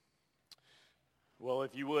Well,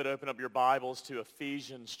 if you would, open up your Bibles to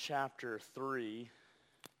Ephesians chapter 3.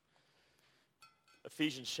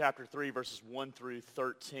 Ephesians chapter 3, verses 1 through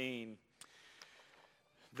 13.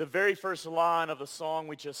 The very first line of the song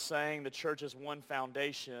we just sang, "The Church is One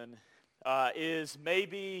Foundation," is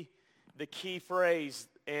maybe the key phrase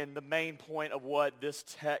and the main point of what this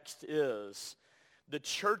text is. The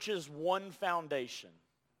church's one foundation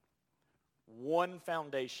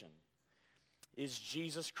is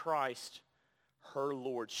Jesus Christ, her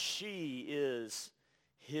Lord. She is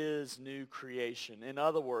his new creation. In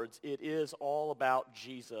other words, it is all about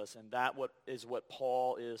Jesus, and that is what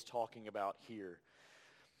Paul is talking about here.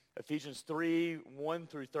 Ephesians 3, 1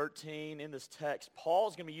 through 13, in this text, Paul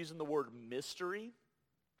is going to be using the word mystery.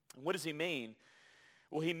 And what does he mean?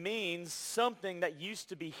 Well, he means something that used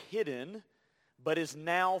to be hidden, but is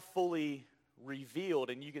now fully revealed.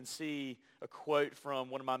 And you can see a quote from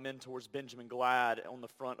one of my mentors, Benjamin Glad, on the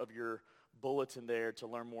front of your bulletin there to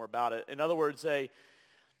learn more about it. In other words, a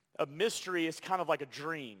mystery is kind of like a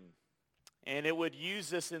dream. And it would use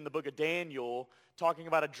this in the book of Daniel, talking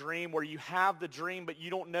about a dream where you have the dream, but you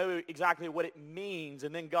don't know exactly what it means.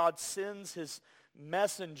 And then God sends his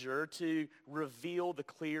messenger to reveal the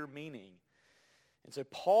clear meaning. And so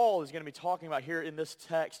Paul is going to be talking about here in this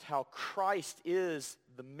text how Christ is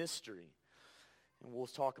the mystery. And we'll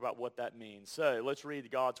talk about what that means. So let's read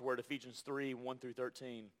God's word, Ephesians 3, 1 through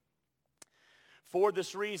 13. "For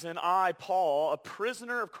this reason, I, Paul, a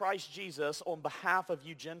prisoner of Christ Jesus, on behalf of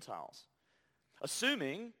you Gentiles,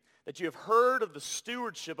 assuming that you have heard of the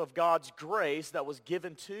stewardship of God's grace that was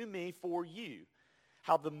given to me for you,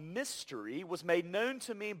 how the mystery was made known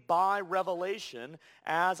to me by revelation,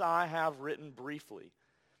 as I have written briefly.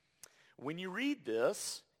 When you read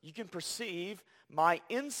this, you can perceive my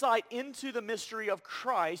insight into the mystery of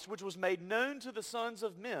Christ, which was made known to the sons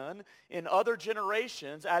of men in other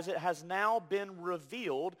generations, as it has now been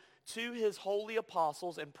revealed to his holy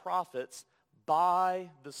apostles and prophets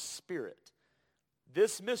by the Spirit.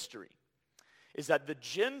 This mystery is that the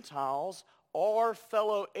Gentiles are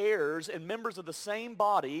fellow heirs and members of the same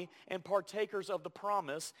body and partakers of the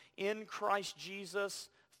promise in Christ Jesus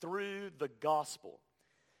through the gospel.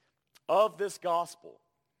 Of this gospel,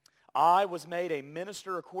 I was made a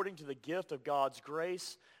minister according to the gift of God's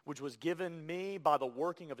grace, which was given me by the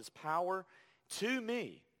working of his power. To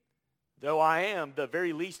me, though I am the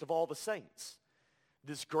very least of all the saints,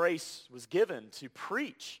 this grace was given to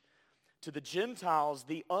preach to the Gentiles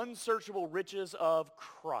the unsearchable riches of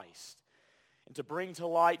Christ, and to bring to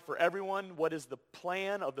light for everyone what is the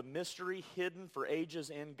plan of the mystery hidden for ages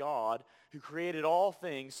in God, who created all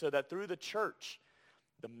things, so that through the church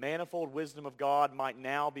the manifold wisdom of God might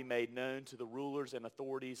now be made known to the rulers and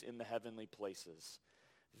authorities in the heavenly places.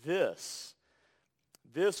 This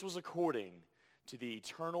was according to the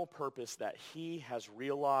eternal purpose that he has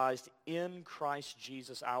realized in Christ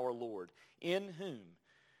Jesus our Lord, in whom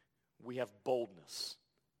we have boldness,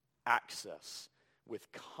 access,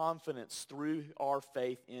 with confidence through our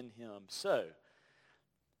faith in him. So,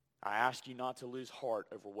 I ask you not to lose heart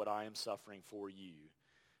over what I am suffering for you,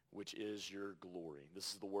 which is your glory."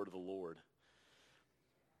 This is the word of the Lord.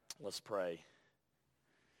 Let's pray.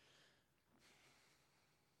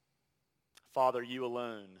 Father, you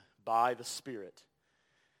alone, by the Spirit,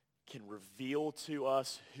 can reveal to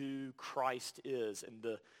us who Christ is and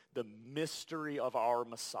the mystery of our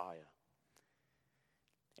Messiah.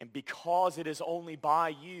 And because it is only by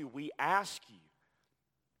you, we ask you,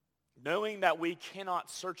 knowing that we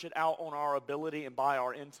cannot search it out on our ability and by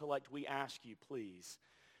our intellect, we ask you, please,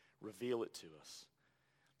 reveal it to us.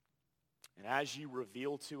 And as you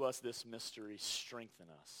reveal to us this mystery, strengthen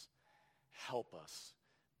us. Help us.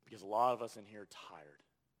 Because a lot of us in here are tired.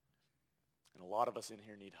 And a lot of us in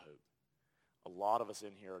here need hope. A lot of us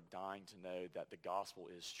in here are dying to know that the gospel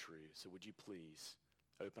is true. So would you please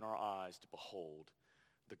open our eyes to behold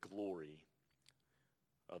the glory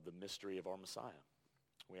of the mystery of our Messiah.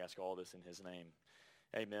 We ask all this in his name.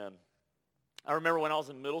 Amen. I remember when I was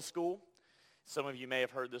in middle school, some of you may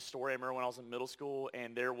have heard this story. I remember when I was in middle school,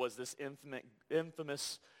 and there was this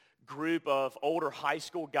infamous group of older high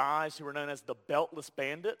school guys who were known as the Beltless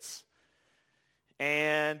Bandits.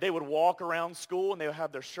 And they would walk around school, and they would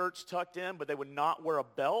have their shirts tucked in, but they would not wear a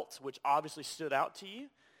belt, which obviously stood out to you.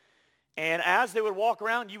 And as they would walk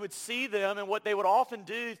around, you would see them, and what they would often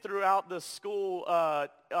do throughout the school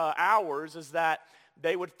hours is that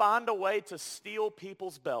they would find a way to steal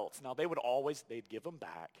people's belts. Now, they'd give them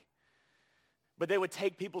back. But they would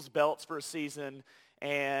take people's belts for a season,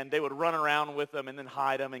 and they would run around with them and then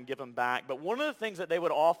hide them and give them back. But one of the things that they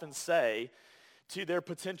would often say to their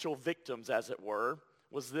potential victims, as it were,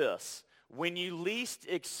 was this: when you least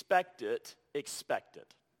expect it, expect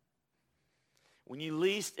it. When you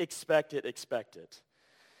least expect it, expect it.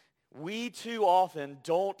 We too often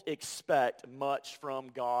don't expect much from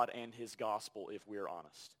God and his gospel, if we're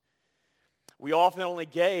honest. We often only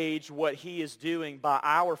gauge what he is doing by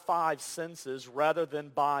our five senses rather than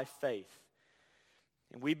by faith.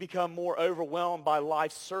 And we become more overwhelmed by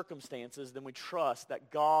life's circumstances than we trust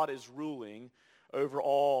that God is ruling over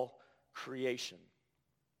all creation.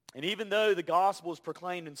 And even though the gospel is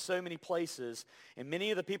proclaimed in so many places, and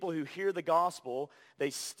many of the people who hear the gospel, they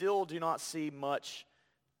still do not see much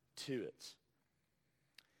to it.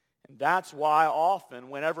 And that's why often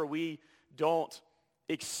whenever we don't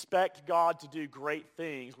expect God to do great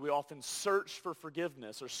things, we often search for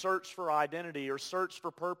forgiveness or search for identity or search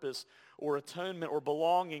for purpose or atonement or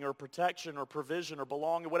belonging or protection or provision or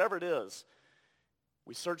belonging, whatever it is.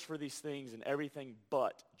 We search for these things in everything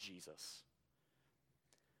but Jesus.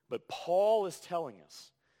 But Paul is telling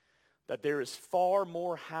us that there is far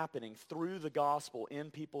more happening through the gospel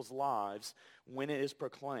in people's lives when it is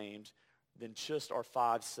proclaimed than just our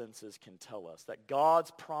five senses can tell us. That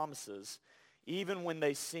God's promises, even when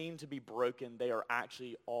they seem to be broken, they are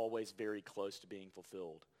actually always very close to being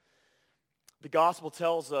fulfilled. The gospel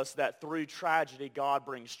tells us that through tragedy, God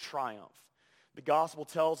brings triumph. The gospel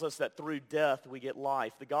tells us that through death, we get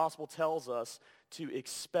life. The gospel tells us to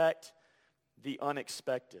expect the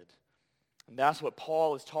unexpected. And that's what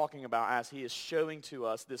Paul is talking about as he is showing to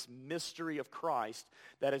us this mystery of Christ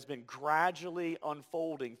that has been gradually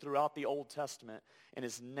unfolding throughout the Old Testament and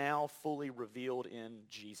is now fully revealed in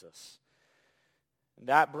Jesus. And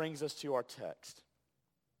that brings us to our text.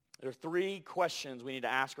 There are three questions we need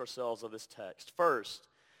to ask ourselves of this text. First,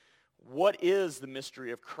 what is the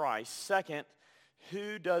mystery of Christ? Second,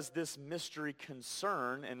 who does this mystery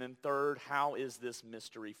concern? And then third, how is this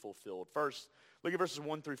mystery fulfilled? First, look at verses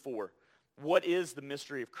 1 through 4. What is the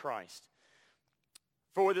mystery of Christ?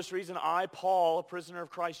 For this reason, I, Paul, a prisoner of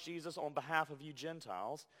Christ Jesus, on behalf of you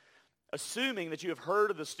Gentiles, assuming that you have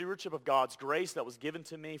heard of the stewardship of God's grace that was given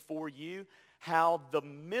to me for you, how the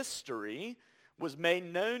mystery was made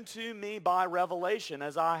known to me by revelation,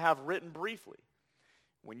 as I have written briefly.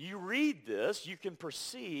 When you read this, you can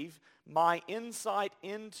perceive my insight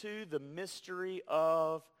into the mystery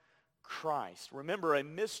of Christ. Remember, a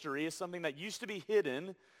mystery is something that used to be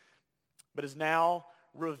hidden, but is now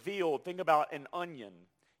revealed. Think about an onion.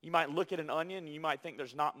 You might look at an onion and you might think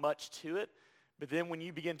there's not much to it, but then when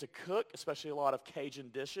you begin to cook, especially a lot of Cajun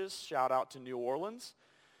dishes, shout out to New Orleans,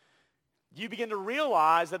 you begin to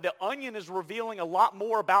realize that the onion is revealing a lot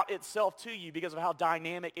more about itself to you because of how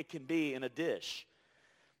dynamic it can be in a dish.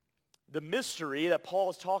 The mystery that Paul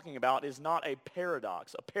is talking about is not a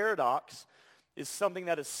paradox. A paradox is something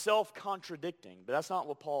that is self-contradicting, but that's not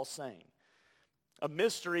what Paul's saying. A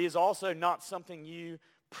mystery is also not something you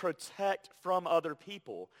protect from other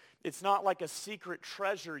people. It's not like a secret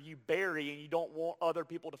treasure you bury and you don't want other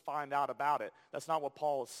people to find out about it. That's not what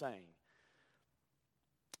Paul is saying.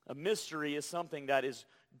 A mystery is something that is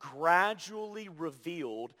gradually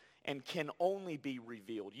revealed and can only be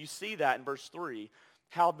revealed. You see that in verse 3,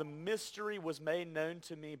 how the mystery was made known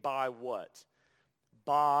to me by what?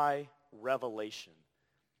 By revelation.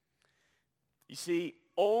 You see,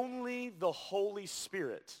 only the Holy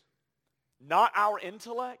Spirit, not our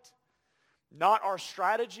intellect, not our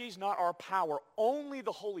strategies, not our power, only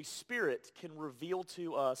the Holy Spirit can reveal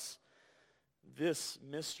to us this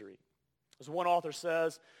mystery. As one author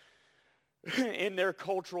says, in their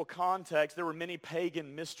cultural context, there were many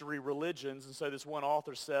pagan mystery religions, and so this one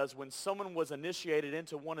author says, when someone was initiated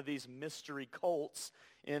into one of these mystery cults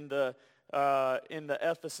in the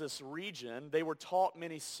Ephesus region, they were taught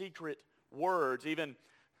many secret words. Even,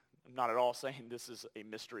 I'm not at all saying this is a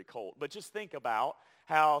mystery cult, but just think about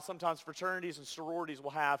how sometimes fraternities and sororities will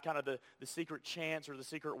have kind of the secret chants or the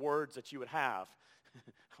secret words that you would have.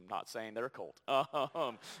 I'm not saying they're a cult,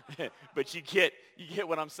 but you get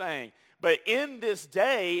what I'm saying. But in this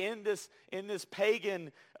day, in this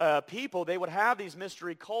pagan people, they would have these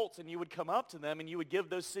mystery cults, and you would come up to them and you would give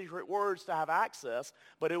those secret words to have access,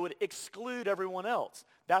 but it would exclude everyone else.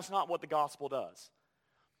 That's not what the gospel does.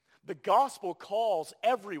 The gospel calls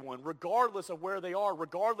everyone, regardless of where they are,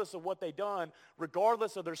 regardless of what they've done,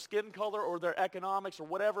 regardless of their skin color or their economics or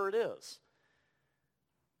whatever it is.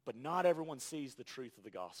 But not everyone sees the truth of the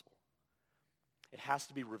gospel. It has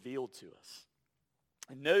to be revealed to us.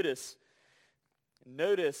 And notice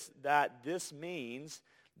that this means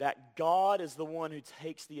that God is the one who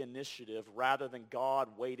takes the initiative rather than God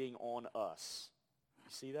waiting on us. You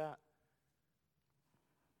see that?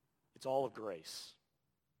 It's all of grace.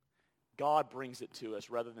 God brings it to us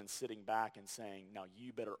rather than sitting back and saying, now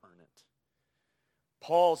you better earn it.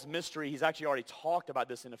 Paul's mystery, he's actually already talked about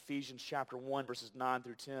this in Ephesians chapter 1, verses 9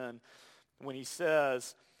 through 10, when he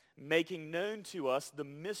says, making known to us the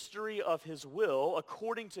mystery of his will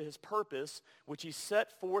according to his purpose, which he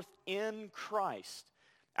set forth in Christ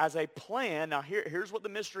as a plan. Now here's what the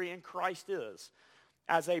mystery in Christ is.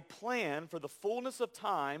 As a plan for the fullness of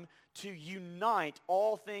time to unite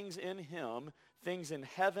all things in him, things in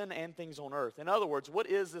heaven and things on earth. In other words, what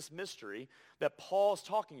is this mystery that Paul is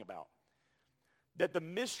talking about? That the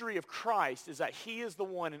mystery of Christ is that he is the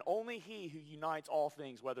one and only he who unites all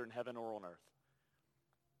things, whether in heaven or on earth.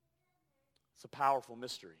 It's a powerful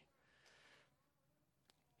mystery.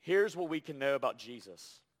 Here's what we can know about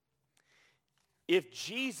Jesus. If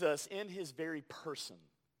Jesus in his very person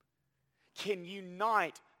can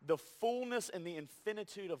unite the fullness and the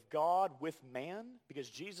infinitude of God with man, because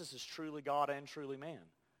Jesus is truly God and truly man,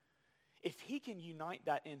 if he can unite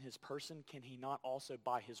that in his person, can he not also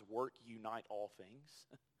by his work unite all things?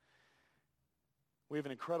 We have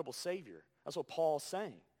an incredible Savior. That's what Paul's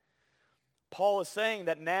saying. Paul is saying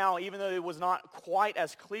that now, even though it was not quite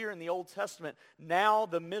as clear in the Old Testament, now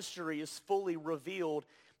the mystery is fully revealed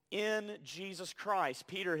in Jesus Christ.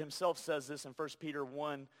 Peter himself says this in 1 Peter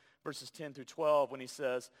 1, verses 10 through 12, when he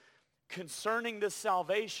says, concerning this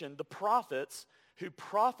salvation, the prophets who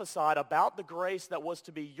prophesied about the grace that was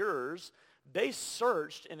to be yours, they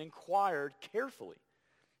searched and inquired carefully,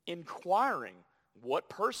 inquiring what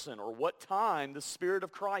person or what time the Spirit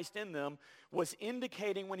of Christ in them was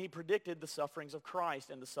indicating when he predicted the sufferings of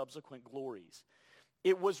Christ and the subsequent glories.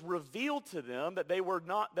 It was revealed to them that they were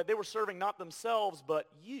serving not themselves but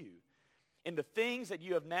you, in the things that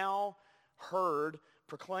you have now heard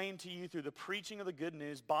proclaimed to you through the preaching of the good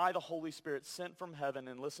news by the Holy Spirit sent from heaven.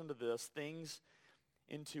 And listen to this, things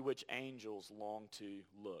into which angels long to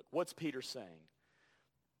look. What's Peter saying?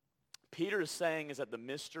 Peter is saying is that the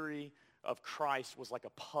mystery of Christ was like a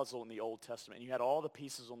puzzle in the Old Testament. And you had all the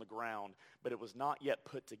pieces on the ground, but it was not yet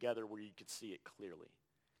put together where you could see it clearly.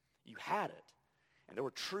 You had it. And there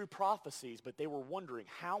were true prophecies, but they were wondering,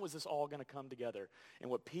 how is this all going to come together?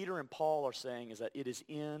 And what Peter and Paul are saying is that it is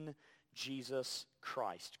in Jesus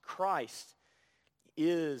Christ. Christ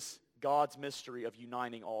is God's mystery of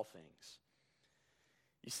uniting all things.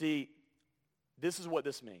 You see, this is what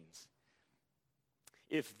this means.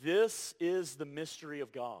 If this is the mystery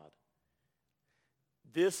of God,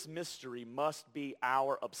 this mystery must be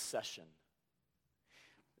our obsession.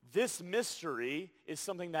 This mystery is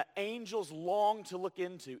something that angels long to look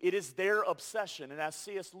into. It is their obsession. And as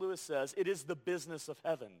C.S. Lewis says, it is the business of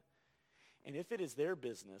heaven. And if it is their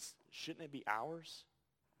business, shouldn't it be ours?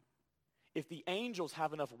 If the angels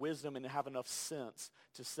have enough wisdom and have enough sense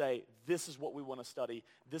to say, this is what we want to study,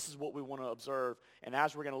 this is what we want to observe, and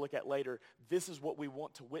as we're going to look at later, this is what we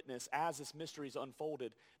want to witness as this mystery is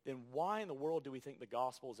unfolded, then why in the world do we think the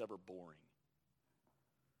gospel is ever boring?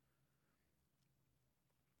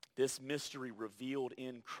 This mystery revealed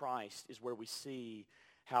in Christ is where we see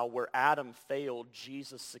how where Adam failed,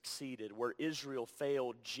 Jesus succeeded. Where Israel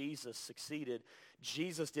failed, Jesus succeeded.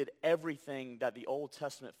 Jesus did everything that the Old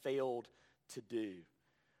Testament failed to do.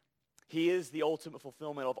 He is the ultimate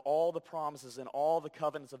fulfillment of all the promises and all the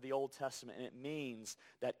covenants of the Old Testament, and it means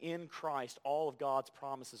that in Christ, all of God's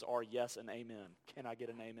promises are yes and amen. Can I get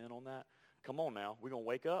an amen on that? Come on now, we're going to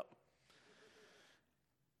wake up.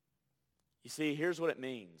 You see, here's what it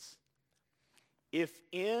means. If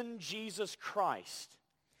in Jesus Christ,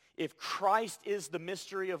 if Christ is the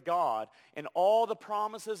mystery of God and all the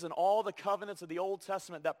promises and all the covenants of the Old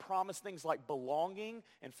Testament that promise things like belonging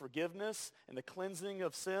and forgiveness and the cleansing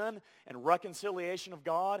of sin and reconciliation of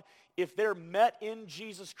God, if they're met in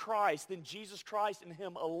Jesus Christ, then Jesus Christ and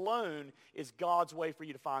him alone is God's way for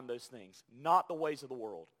you to find those things, not the ways of the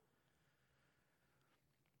world.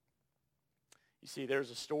 You see,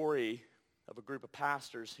 there's a story of a group of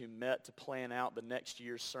pastors who met to plan out the next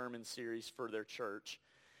year's sermon series for their church.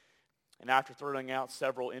 And after throwing out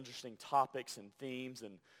several interesting topics and themes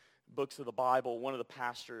and books of the Bible, one of the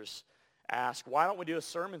pastors asked, why don't we do a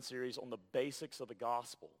sermon series on the basics of the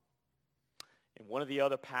gospel? And one of the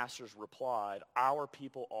other pastors replied, our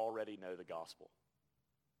people already know the gospel.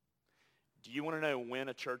 Do you want to know when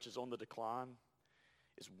a church is on the decline?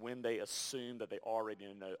 Is when they assume that they already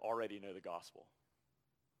know the gospel.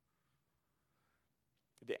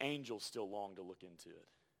 The angels still long to look into it.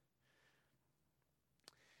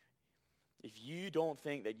 If you don't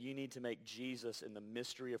think that you need to make Jesus and the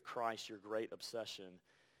mystery of Christ your great obsession,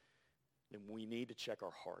 then we need to check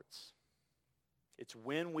our hearts. It's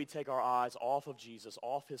when we take our eyes off of Jesus,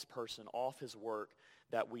 off his person, off his work,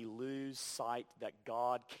 that we lose sight that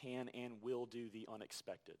God can and will do the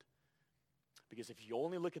unexpected. Because if you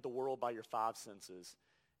only look at the world by your five senses,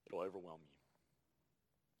 it'll overwhelm you.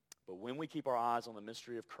 But when we keep our eyes on the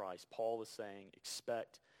mystery of Christ, Paul is saying,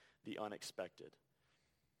 expect the unexpected.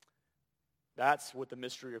 That's what the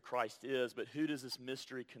mystery of Christ is. But who does this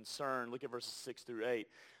mystery concern? Look at verses 6 through 8.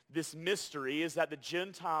 This mystery is that the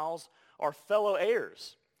Gentiles are fellow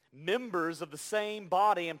heirs, members of the same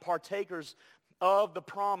body and partakers of the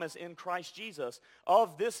promise in Christ Jesus,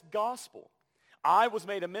 of this gospel. I was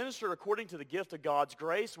made a minister according to the gift of God's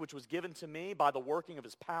grace, which was given to me by the working of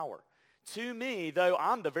his power. To me, though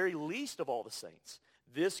I'm the very least of all the saints,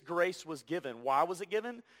 this grace was given. Why was it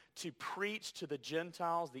given? To preach to the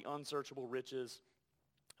Gentiles the unsearchable riches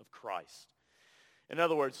of Christ. In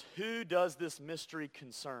other words, who does this mystery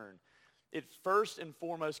concern? It first and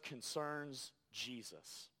foremost concerns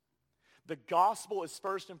Jesus. The gospel is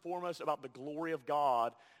first and foremost about the glory of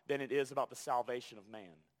God than it is about the salvation of man.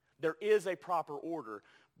 There is a proper order,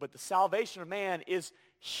 but the salvation of man is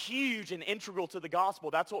huge and integral to the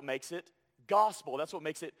gospel. That's what makes it gospel. That's what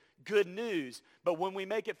makes it good news. But when we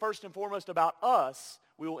make it first and foremost about us,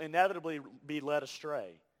 we will inevitably be led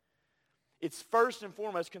astray. It's first and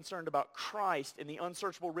foremost concerned about Christ and the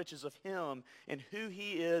unsearchable riches of him and who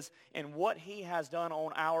he is and what he has done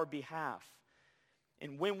on our behalf.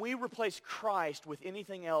 And when we replace Christ with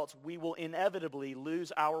anything else, we will inevitably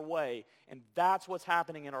lose our way. And that's what's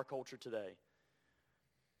happening in our culture today.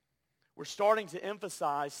 We're starting to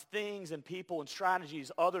emphasize things and people and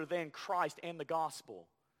strategies other than Christ and the gospel.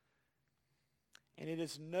 And it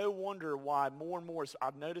is no wonder why more and more,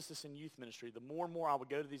 I've noticed this in youth ministry, the more and more I would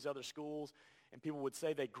go to these other schools and people would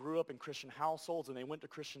say they grew up in Christian households and they went to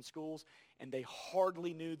Christian schools and they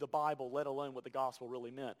hardly knew the Bible, let alone what the gospel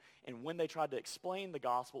really meant. And when they tried to explain the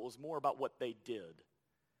gospel, it was more about what they did.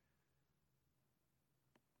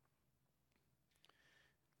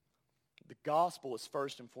 The gospel is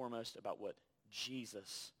first and foremost about what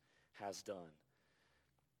Jesus has done.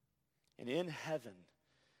 And in heaven,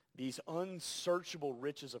 these unsearchable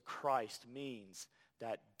riches of Christ means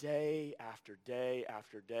that day after day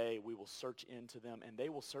after day, we will search into them, and they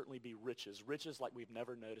will certainly be riches like we've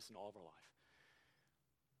never noticed in all of our life.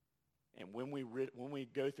 And when we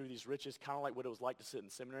go through these riches, kind of like what it was like to sit in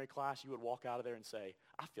seminary class, you would walk out of there and say,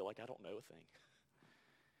 I feel like I don't know a thing.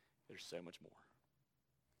 There's so much more.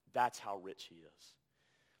 That's how rich he is.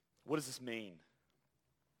 What does this mean?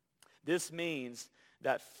 This means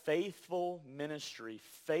that faithful ministry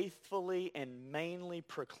faithfully and mainly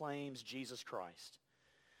proclaims Jesus Christ.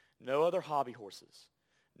 No other hobby horses,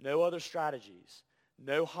 no other strategies,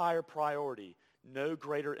 no higher priority, no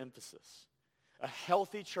greater emphasis. A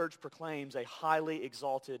healthy church proclaims a highly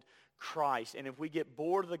exalted Christ. And if we get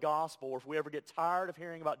bored of the gospel, or if we ever get tired of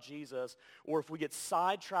hearing about Jesus, or if we get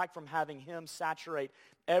sidetracked from having him saturate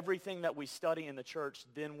everything that we study in the church,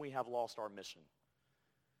 then we have lost our mission.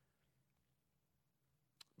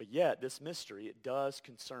 But yet, this mystery, it does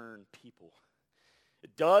concern people.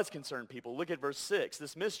 It does concern people. Look at verse 6.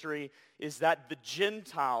 This mystery is that the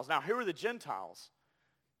Gentiles, now who are the Gentiles?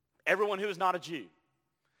 Everyone who is not a Jew.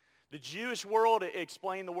 The Jewish world, it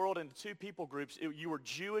explained the world into two people groups. You were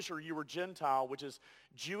Jewish or you were Gentile, which is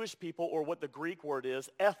Jewish people, or what the Greek word is,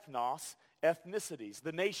 ethnos, ethnicities,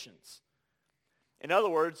 the nations. In other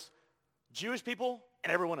words, Jewish people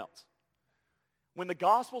and everyone else. When the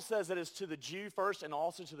gospel says that it's to the Jew first and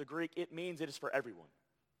also to the Greek, it means it is for everyone.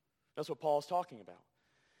 That's what Paul is talking about.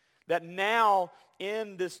 That now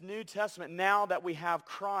in this New Testament, now that we have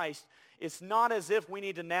Christ, it's not as if we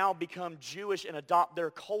need to now become Jewish and adopt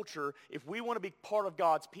their culture. If we want to be part of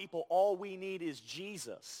God's people, all we need is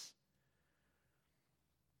Jesus.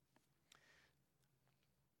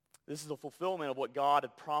 This is the fulfillment of what God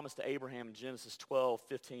had promised to Abraham in Genesis 12,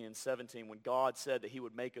 15, and 17, when God said that he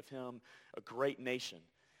would make of him a great nation,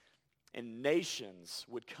 and nations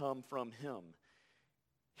would come from him.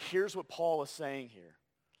 Here's what Paul is saying here.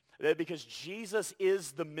 That because Jesus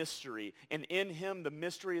is the mystery, and in him the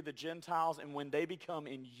mystery of the Gentiles, and when they become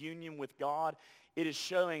in union with God, it is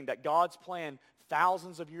showing that God's plan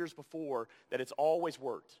thousands of years before, that it's always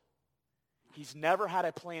worked. He's never had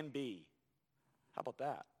a plan B. How about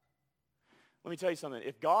that? Let me tell you something.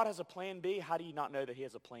 If God has a plan B, how do you not know that he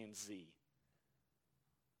has a plan Z?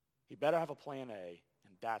 He better have a plan A,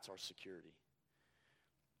 and that's our security.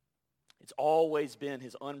 It's always been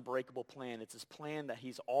his unbreakable plan. It's his plan that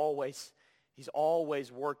he's always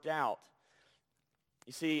worked out.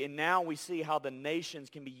 You see, and now we see how the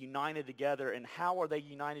nations can be united together. And how are they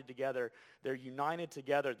united together? They're united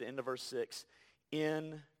together at the end of verse 6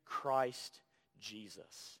 in Christ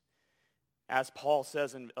Jesus. As Paul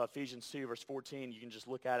says in Ephesians 2, verse 14, you can just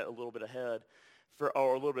look at it a little bit ahead,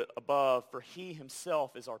 or a little bit above, for he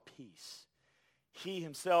himself is our peace. He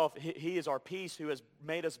himself, he is our peace, who has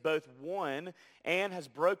made us both one and has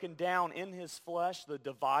broken down in his flesh the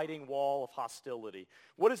dividing wall of hostility.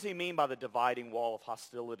 What does he mean by the dividing wall of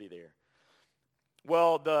hostility there?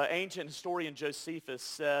 Well, the ancient historian Josephus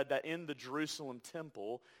said that in the Jerusalem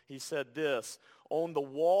temple, he said this: on the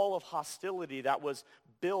wall of hostility that was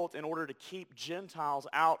built in order to keep Gentiles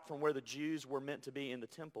out from where the Jews were meant to be in the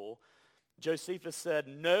temple, Josephus said,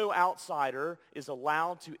 no outsider is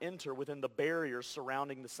allowed to enter within the barriers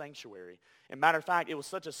surrounding the sanctuary. And matter of fact, it was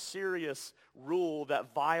such a serious rule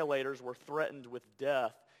that violators were threatened with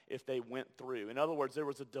death if they went through. In other words, there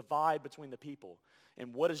was a divide between the people.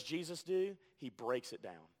 And what does Jesus do? He breaks it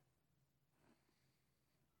down.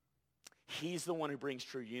 He's the one who brings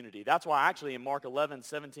true unity. That's why actually in Mark 11,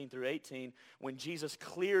 17 through 18, when Jesus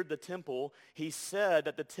cleared the temple, he said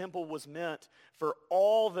that the temple was meant for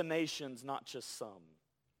all the nations, not just some.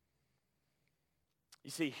 You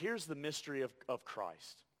see, here's the mystery of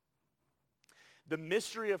Christ. The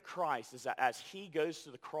mystery of Christ is that as he goes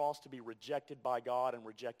to the cross to be rejected by God and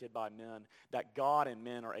rejected by men, that God and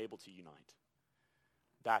men are able to unite.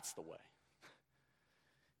 That's the way.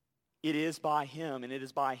 It is by him, and it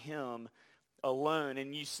is by him alone.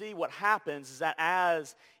 And you see what happens is that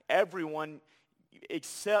as everyone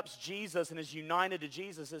accepts Jesus and is united to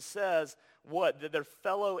Jesus, it says what? That they're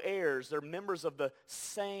fellow heirs. They're members of the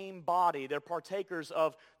same body. They're partakers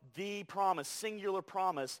of the promise, singular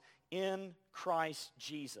promise in Christ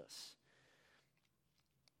Jesus.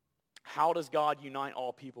 How does God unite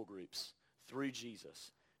all people groups? Through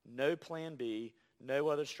Jesus. No plan B, no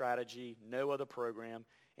other strategy, no other program.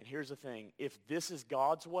 And here's the thing, if this is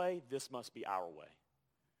God's way, this must be our way.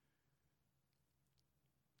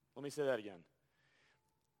 Let me say that again.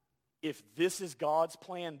 If this is God's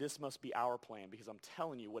plan, this must be our plan. Because I'm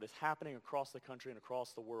telling you, what is happening across the country and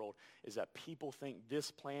across the world is that people think this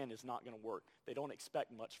plan is not going to work. They don't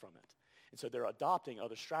expect much from it. And so they're adopting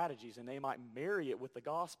other strategies, and they might marry it with the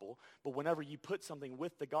gospel, but whenever you put something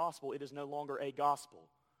with the gospel, it is no longer a gospel.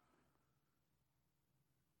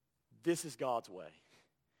 This is God's way.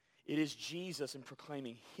 It is Jesus and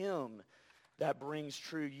proclaiming him that brings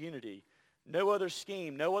true unity. No other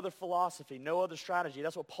scheme, no other philosophy, no other strategy.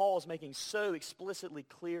 That's what Paul is making so explicitly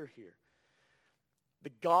clear here.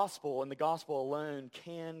 The gospel and the gospel alone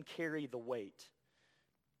can carry the weight.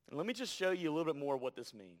 And let me just show you a little bit more of what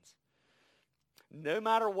this means. No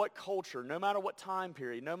matter what culture, no matter what time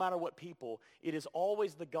period, no matter what people, it is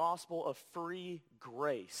always the gospel of free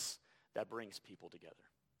grace that brings people together,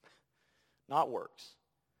 not works.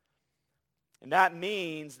 And that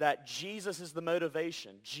means that Jesus is the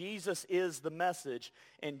motivation, Jesus is the message,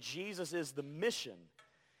 and Jesus is the mission.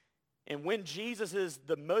 And when Jesus is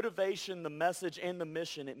the motivation, the message, and the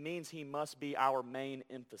mission, it means he must be our main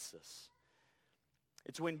emphasis.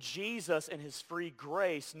 It's when Jesus and his free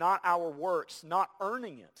grace, not our works, not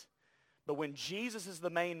earning it, but when Jesus is the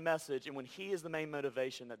main message and when he is the main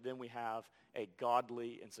motivation, that then we have a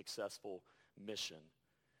godly and successful mission.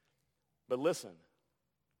 But listen,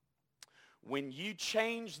 when you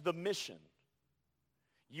change the mission,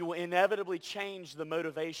 you will inevitably change the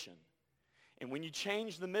motivation. And when you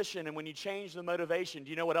change the mission and when you change the motivation, do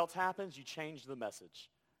you know what else happens? You change the message.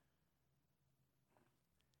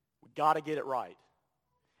 We've got to get it right.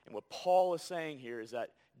 And what Paul is saying here is that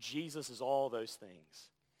Jesus is all those things.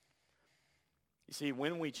 You see,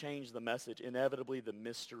 when we change the message, inevitably the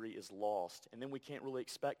mystery is lost. And then we can't really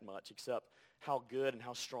expect much except how good and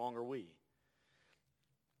how strong are we.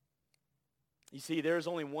 You see, there's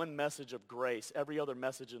only one message of grace. Every other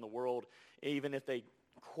message in the world, even if they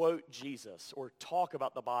quote Jesus or talk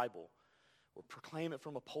about the Bible or proclaim it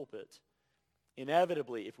from a pulpit,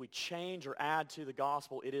 inevitably, if we change or add to the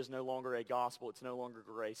gospel, it is no longer a gospel. It's no longer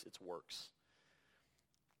grace. It's works.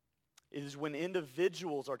 It is when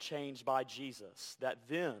individuals are changed by Jesus that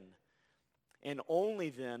then, and only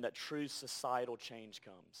then, that true societal change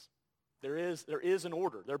comes. There is an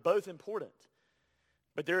order. They're both important.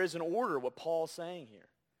 But there is an order, what Paul's saying here.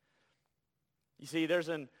 You see, there's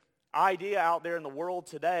an idea out there in the world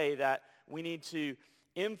today that we need to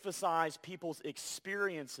emphasize people's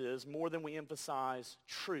experiences more than we emphasize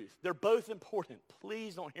truth. They're both important.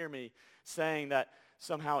 Please don't hear me saying that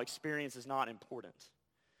somehow experience is not important.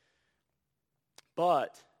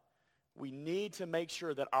 But we need to make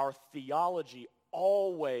sure that our theology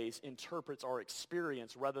always interprets our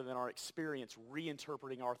experience rather than our experience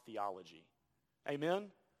reinterpreting our theology. Amen?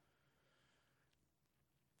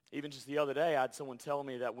 Even just the other day, I had someone tell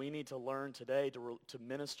me that we need to learn today to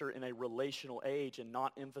minister in a relational age and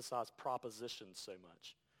not emphasize propositions so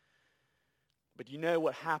much. But you know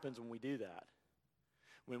what happens when we do that?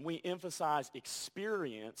 When we emphasize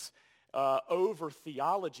experience, over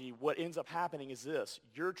theology, what ends up happening is this.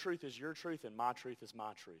 Your truth is your truth and my truth is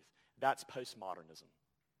my truth. That's postmodernism.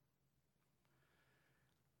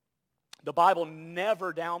 The Bible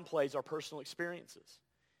never downplays our personal experiences.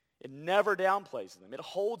 It never downplays them. It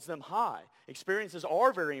holds them high. Experiences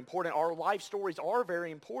are very important. Our life stories are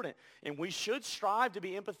very important. And we should strive to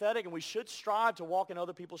be empathetic and we should strive to walk in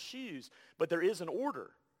other people's shoes. But there is an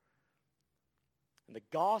order. And the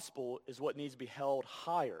gospel is what needs to be held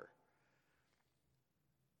higher.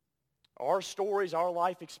 Our stories, our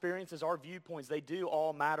life experiences, our viewpoints, they do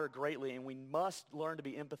all matter greatly, and we must learn to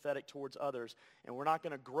be empathetic towards others, and we're not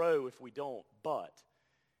going to grow if we don't, but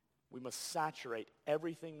we must saturate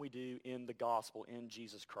everything we do in the gospel, in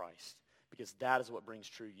Jesus Christ, because that is what brings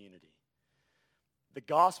true unity. The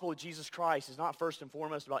gospel of Jesus Christ is not first and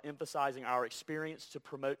foremost about emphasizing our experience to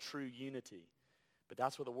promote true unity, but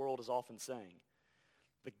that's what the world is often saying.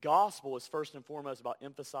 The gospel is first and foremost about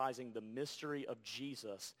emphasizing the mystery of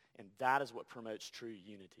Jesus, and that is what promotes true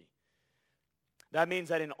unity. That means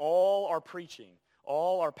that in all our preaching,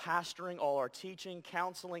 all our pastoring, all our teaching,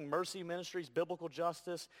 counseling, mercy ministries, biblical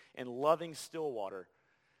justice, and loving Stillwater,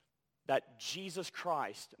 that Jesus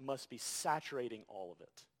Christ must be saturating all of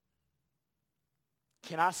it.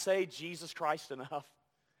 Can I say Jesus Christ enough?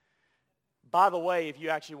 By the way, if you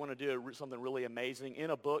actually want to do something really amazing, in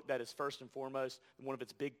a book that is first and foremost, one of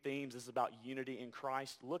its big themes is about unity in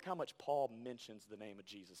Christ, look how much Paul mentions the name of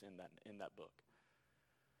Jesus in that book.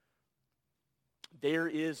 There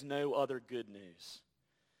is no other good news.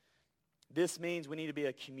 This means we need to be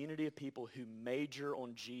a community of people who major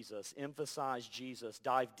on Jesus, emphasize Jesus,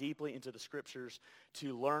 dive deeply into the scriptures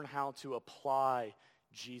to learn how to apply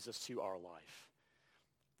Jesus to our life.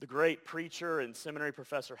 The great preacher and seminary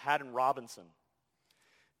professor Haddon Robinson,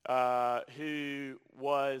 who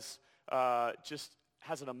was just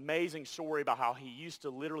has an amazing story about how he used to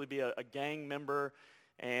literally be a gang member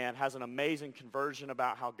and has an amazing conversion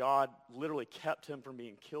about how God literally kept him from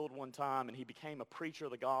being killed one time, and he became a preacher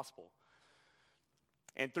of the gospel.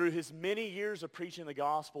 And through his many years of preaching the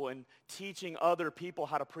gospel and teaching other people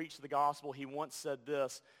how to preach the gospel, he once said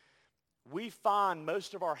this: we find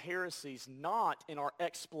most of our heresies not in our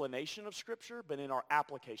explanation of Scripture, but in our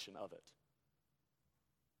application of it.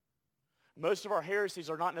 Most of our heresies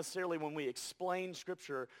are not necessarily when we explain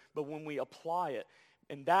Scripture, but when we apply it.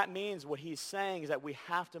 And that means what he's saying is that we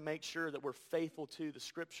have to make sure that we're faithful to the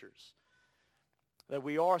Scriptures, that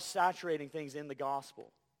we are saturating things in the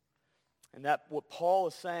gospel. And that what Paul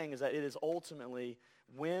is saying is that it is ultimately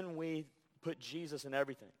when we put Jesus in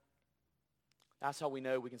everything, that's how we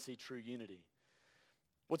know we can see true unity.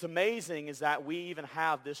 What's amazing is that we even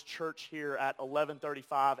have this church here at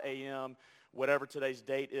 11:35 a.m., whatever today's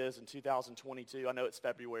date is in 2022. I know it's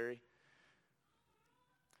February.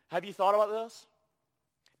 Have you thought about this?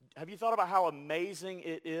 Have you thought about how amazing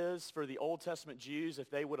it is for the Old Testament Jews if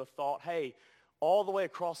they would have thought, hey, all the way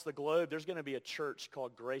across the globe, there's going to be a church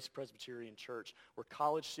called Grace Presbyterian Church where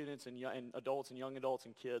college students and adults and young adults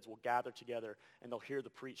and kids will gather together and they'll hear the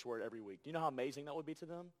preached word every week. Do you know how amazing that would be to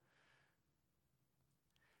them?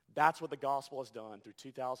 That's what the gospel has done through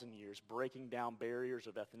 2,000 years, breaking down barriers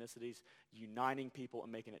of ethnicities, uniting people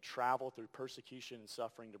and making it travel through persecution and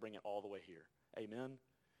suffering to bring it all the way here. Amen?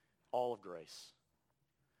 All of grace.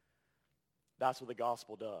 That's what the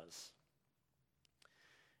gospel does.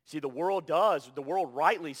 See, the world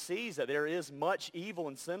rightly sees that there is much evil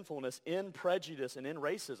and sinfulness in prejudice and in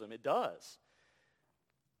racism. It does.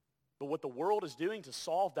 But what the world is doing to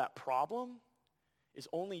solve that problem is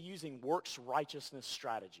only using works righteousness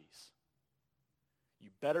strategies. You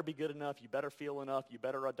better be good enough, you better feel enough, you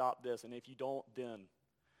better adopt this, and if you don't, then.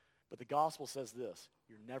 But the gospel says this: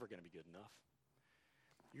 you're never going to be good enough.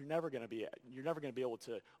 You're never going to be able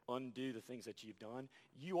to undo the things that you've done.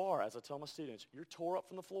 You are, as I tell my students, you're tore up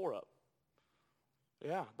from the floor up.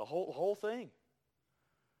 Yeah, the whole thing.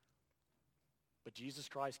 But Jesus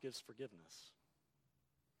Christ gives forgiveness.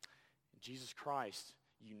 Jesus Christ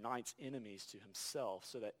unites enemies to himself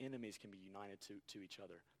so that enemies can be united to each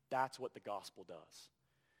other. That's what the gospel does.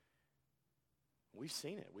 We've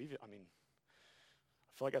seen it. I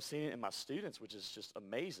feel like I've seen it in my students, which is just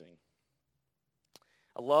amazing.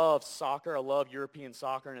 I love soccer. I love European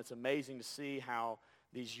soccer, and it's amazing to see how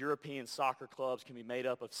these European soccer clubs can be made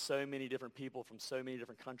up of so many different people from so many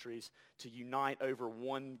different countries to unite over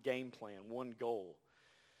one game plan, one goal.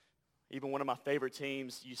 Even one of my favorite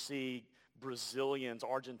teams, you see Brazilians,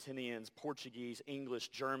 Argentinians, Portuguese, English,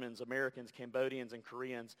 Germans, Americans, Cambodians, and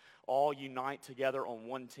Koreans all unite together on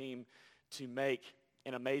one team to make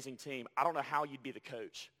an amazing team. I don't know how you'd be the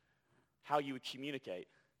coach, how you would communicate.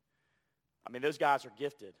 I mean, those guys are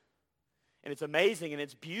gifted. And it's amazing and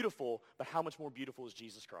it's beautiful, but how much more beautiful is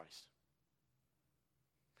Jesus Christ?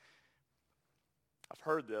 I've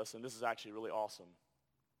heard this, and this is actually really awesome.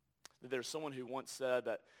 That there's someone who once said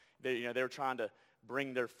that they were trying to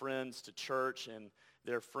bring their friends to church, and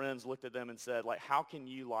their friends looked at them and said, like, how can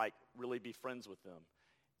you, really be friends with them?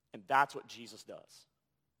 And that's what Jesus does.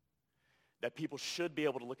 That people should be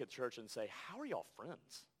able to look at church and say, how are y'all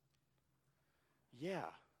friends? Yeah,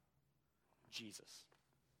 Jesus.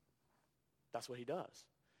 That's what he does.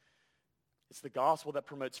 It's the gospel that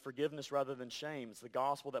promotes forgiveness rather than shame. It's the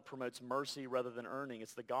gospel that promotes mercy rather than earning.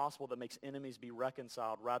 It's the gospel that makes enemies be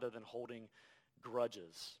reconciled rather than holding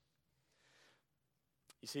grudges.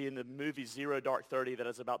 You see, in the movie Zero Dark 30, that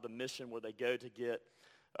is about the mission where they go to get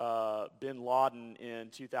bin Laden in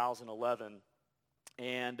 2011.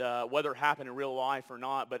 And whether it happened in real life or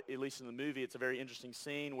not, but at least in the movie, it's a very interesting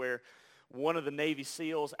scene where one of the Navy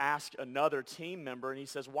SEALs asks another team member, and he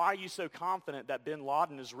says, why are you so confident that bin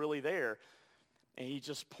Laden is really there? And he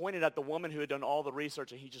just pointed at the woman who had done all the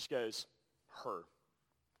research, and he just goes, her.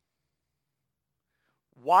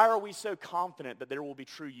 Why are we so confident that there will be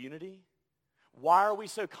true unity? Why are we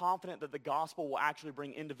so confident that the gospel will actually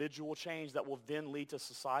bring individual change that will then lead to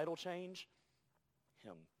societal change?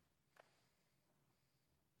 Him.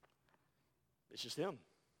 It's just him.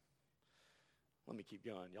 Let me keep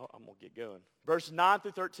going. Y'all, I'm going to get going. Verse 9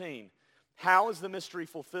 through 13. How is the mystery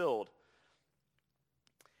fulfilled?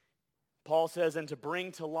 Paul says, and to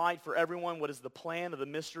bring to light for everyone what is the plan of the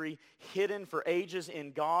mystery hidden for ages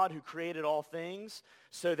in God who created all things,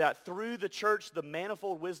 so that through the church the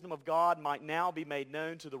manifold wisdom of God might now be made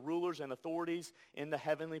known to the rulers and authorities in the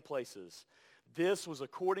heavenly places. This was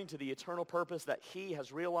according to the eternal purpose that he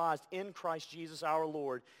has realized in Christ Jesus our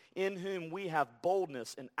Lord, in whom we have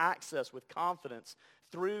boldness and access with confidence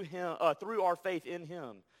through our faith in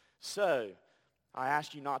him. So I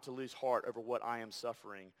ask you not to lose heart over what I am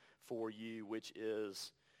suffering for you, which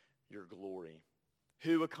is your glory.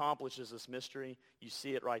 Who accomplishes this mystery? You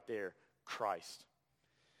see it right there. Christ.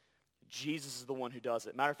 Jesus is the one who does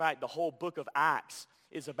it. Matter of fact, the whole book of Acts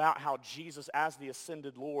is about how Jesus, as the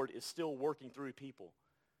ascended Lord, is still working through people.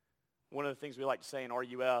 One of the things we like to say in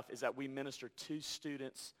RUF is that we minister to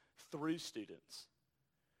students through students.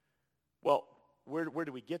 Well, where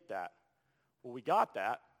do we get that? Well, we got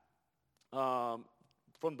that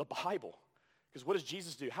from the Bible. Because what does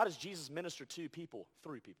Jesus do? How does Jesus minister to people?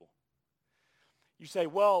 Through people. You say,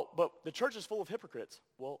 well, but the church is full of hypocrites.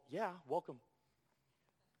 Well, yeah, welcome.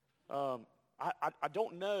 I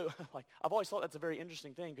don't know. I've always thought that's a very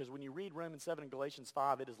interesting thing, because when you read Romans 7 and Galatians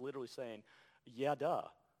 5, it is literally saying, yeah, duh.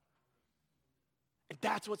 And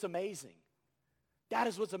that's what's amazing. That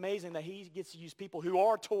is what's amazing, that he gets to use people who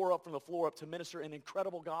are tore up from the floor up to minister an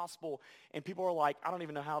incredible gospel, and people are like, I don't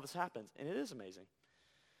even know how this happens. And it is amazing.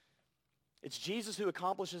 It's Jesus who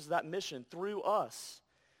accomplishes that mission through us.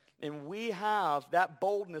 And we have that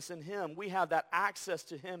boldness in him. We have that access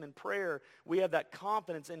to him in prayer. We have that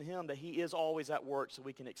confidence in him that he is always at work, so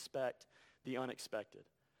we can expect the unexpected.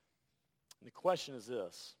 And the question is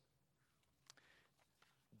this: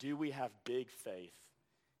 do we have big faith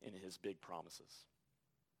in his big promises?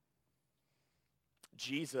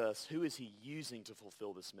 Jesus, who is he using to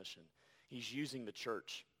fulfill this mission? He's using the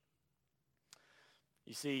church.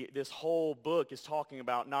 You see, this whole book is talking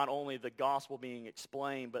about not only the gospel being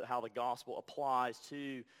explained, but how the gospel applies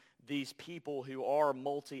to these people who are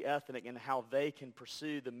multi-ethnic and how they can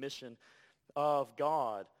pursue the mission of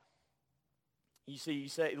God. You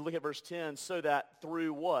say, look at verse 10, so that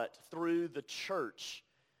through what? Through the church,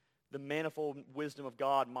 the manifold wisdom of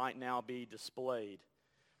God might now be displayed.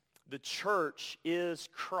 The church is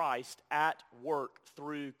Christ at work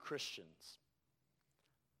through Christians.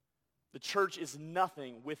 The church is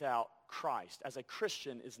nothing without Christ, as a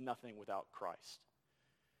Christian is nothing without Christ.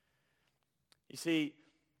 You see,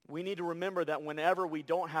 we need to remember that whenever we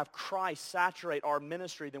don't have Christ saturate our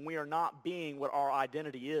ministry, then we are not being what our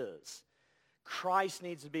identity is. Christ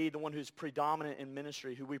needs to be the one who's predominant in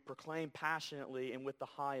ministry, who we proclaim passionately and with the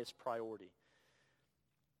highest priority.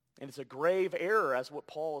 And it's a grave error, as what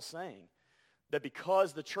Paul is saying, that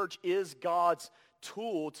because the church is God's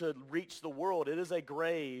tool to reach the world, it is a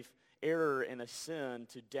grave error and a sin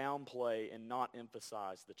to downplay and not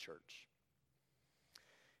emphasize the church,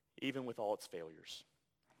 even with all its failures.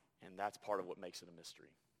 And that's part of what makes it a mystery.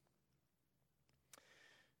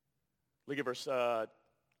 Look at verse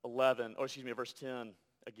 10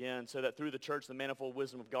 again. So that through the church the manifold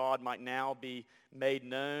wisdom of God might now be made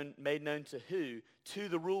known to who? To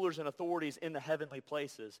the rulers and authorities in the heavenly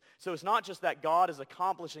places. So it's not just that God is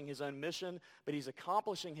accomplishing his own mission, but he's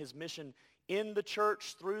accomplishing his mission in the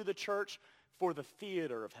church, through the church, for the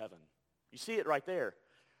theater of heaven. You see it right there.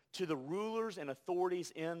 To the rulers and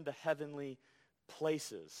authorities in the heavenly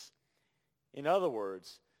places. In other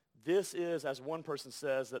words, this is, as one person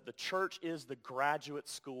says, that the church is the graduate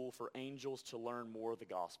school for angels to learn more of the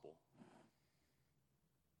gospel.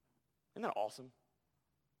 Isn't that awesome?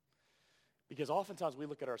 Because oftentimes we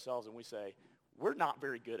look at ourselves and we say, we're not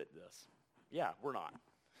very good at this. Yeah, we're not.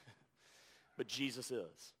 But Jesus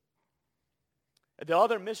is. The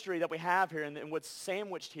other mystery that we have here, and what's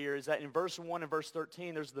sandwiched here, is that in verse 1 and verse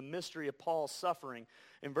 13, there's the mystery of Paul's suffering.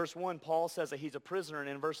 In verse 1, Paul says that he's a prisoner, and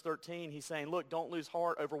in verse 13, he's saying, look, don't lose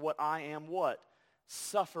heart over what I am what?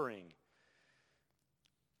 Suffering.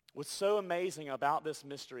 What's so amazing about this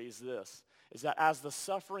mystery is this, is that as the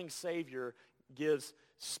suffering Savior gives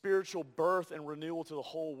spiritual birth and renewal to the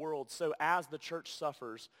whole world, so as the church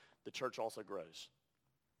suffers, the church also grows.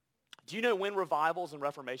 Do you know when revivals and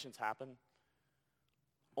reformations happen?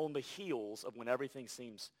 On the heels of when everything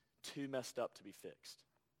seems too messed up to be fixed.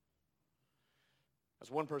 As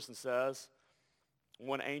one person says,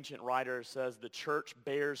 one ancient writer says, the church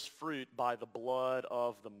bears fruit by the blood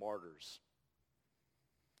of the martyrs.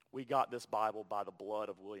 We got this Bible by the blood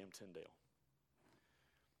of William Tyndale.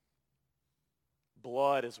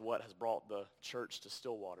 Blood is what has brought the church to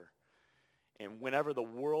Stillwater. And whenever the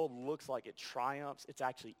world looks like it triumphs, it's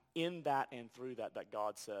actually in that and through that that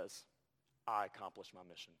God says, I accomplished my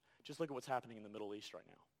mission. Just look at what's happening in the Middle East right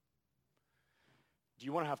now. Do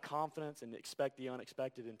you want to have confidence and expect the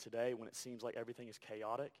unexpected in today when it seems like everything is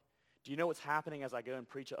chaotic? Do you know what's happening as I go and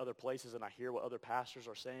preach at other places and I hear what other pastors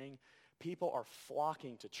are saying? People are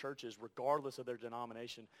flocking to churches regardless of their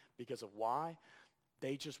denomination because of why?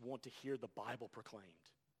 They just want to hear the Bible proclaimed.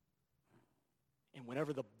 And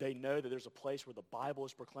whenever they know that there's a place where the Bible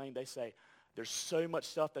is proclaimed, they say, there's so much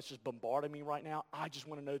stuff that's just bombarding me right now. I just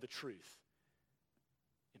want to know the truth.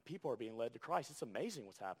 And people are being led to Christ. It's amazing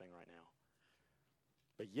what's happening right now.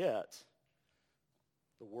 But yet,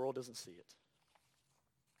 the world doesn't see it.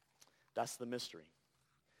 That's the mystery.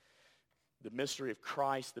 The mystery of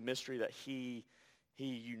Christ, the mystery that he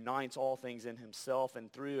unites all things in himself, and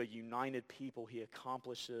through a united people, he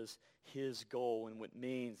accomplishes his goal, and what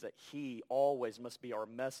means that he always must be our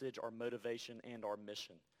message, our motivation, and our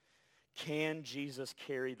mission. Can Jesus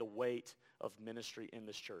carry the weight of ministry in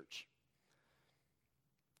this church?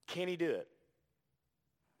 Can he do it?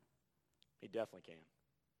 He definitely can.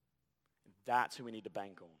 And that's who we need to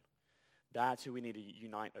bank on. That's who we need to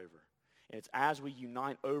unite over. And it's as we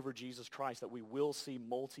unite over Jesus Christ that we will see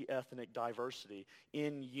multi-ethnic diversity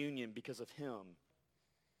in union because of him.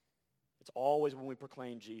 It's always when we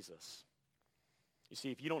proclaim Jesus. You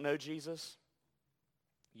see, if you don't know Jesus,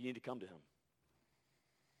 you need to come to him.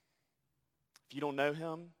 If you don't know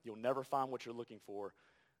him, you'll never find what you're looking for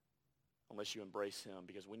unless you embrace him,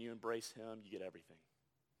 because when you embrace him, you get everything.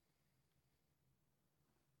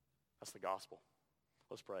 That's the gospel.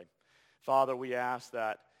 Let's pray. Father, we ask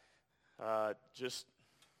that just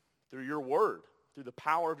through your word, through the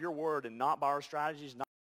power of your word, and not by our strategies, not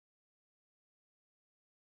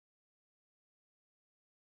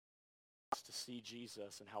to see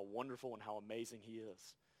Jesus and how wonderful and how amazing he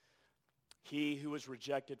is. He who was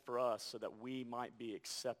rejected for us so that we might be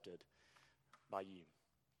accepted by you.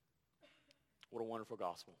 What a wonderful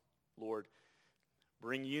gospel. Lord,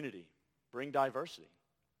 bring unity, bring diversity,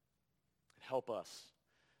 and help us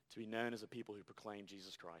to be known as a people who proclaim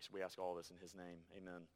Jesus Christ. We ask all this in his name. Amen.